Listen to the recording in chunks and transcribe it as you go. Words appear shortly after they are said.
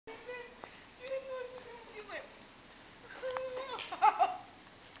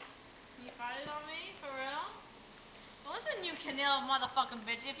no, motherfucking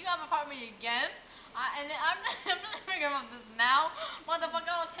bitch. If you ever fight me again, I'm not figuring out this now, motherfucker.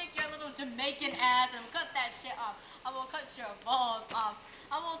 I'll take your little Jamaican ass and cut that shit off. I will cut your balls off.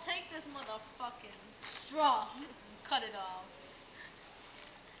 I will take this motherfucking straw and cut it off.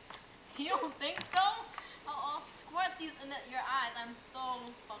 You don't think so? I'll squirt these in your eyes. I'm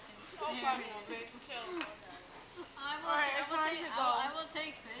so fucking serious. I will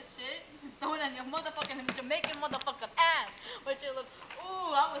take this shit, throw it on your motherfucking Jamaican motherfucking ass. But you look,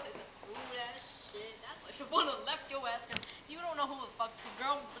 ooh, I was saying, ooh, that shit. That's why she would have left your ass, because you don't know who the fuck the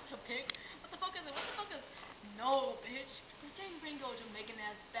girl to pick. What the fuck is it? What the fuck is, no, bitch. You didn't bring your Jamaican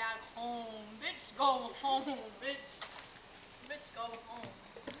ass back home. Bitch, go home, bitch. Bitch, go home.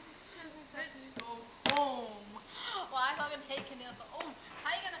 Bitch, go home. Well, I fucking hate khaneiil. So, oh,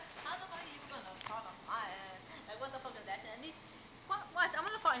 how the fuck are you gonna fart on my ass? Like, what the fuck is that shit? And these, watch, I'm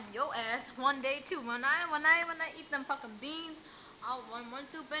gonna fart in your ass one day too. When I eat them fucking beans, when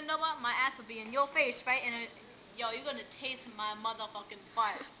soup bend over, my ass will be in your face, right? And yo, you're gonna taste my motherfucking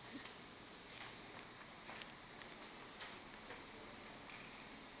fart.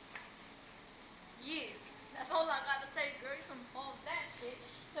 Yeah, that's all I gotta say, girl. You can hold that shit.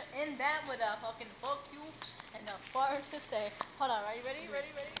 You can end that with a fucking fuck you and a fart to say. Hold on, ready? I'm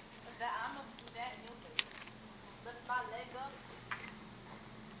gonna do that in your face. Lift my leg up.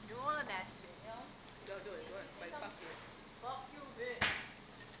 Do all of that shit, yo. Go do it. Like, fuck you. Fuck you, bitch.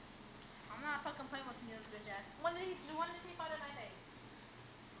 I'm not fucking playing with khaneiil's bitch ass. When did he fart in my face?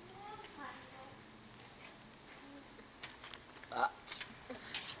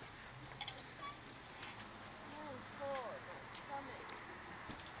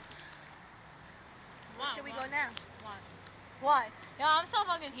 Where should we go now? Why? Yo, I'm so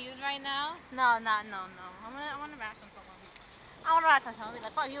fucking heated right now. No. I wanna rash on someone. I wanna rash on someone. Be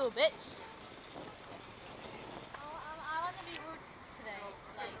like, fuck you, bitch. I wanna be rude today.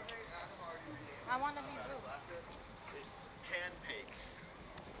 Like, I wanna be rude. It's pancakes.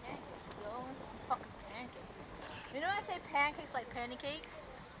 Pancakes, yo. What the fuck is pancakes? You know I say pancakes like pancakes?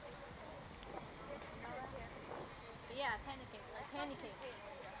 Yeah, pancakes, like pancakes.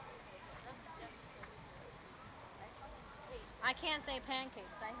 I can't say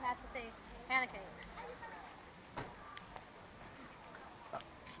pancakes. I have to say pancakes.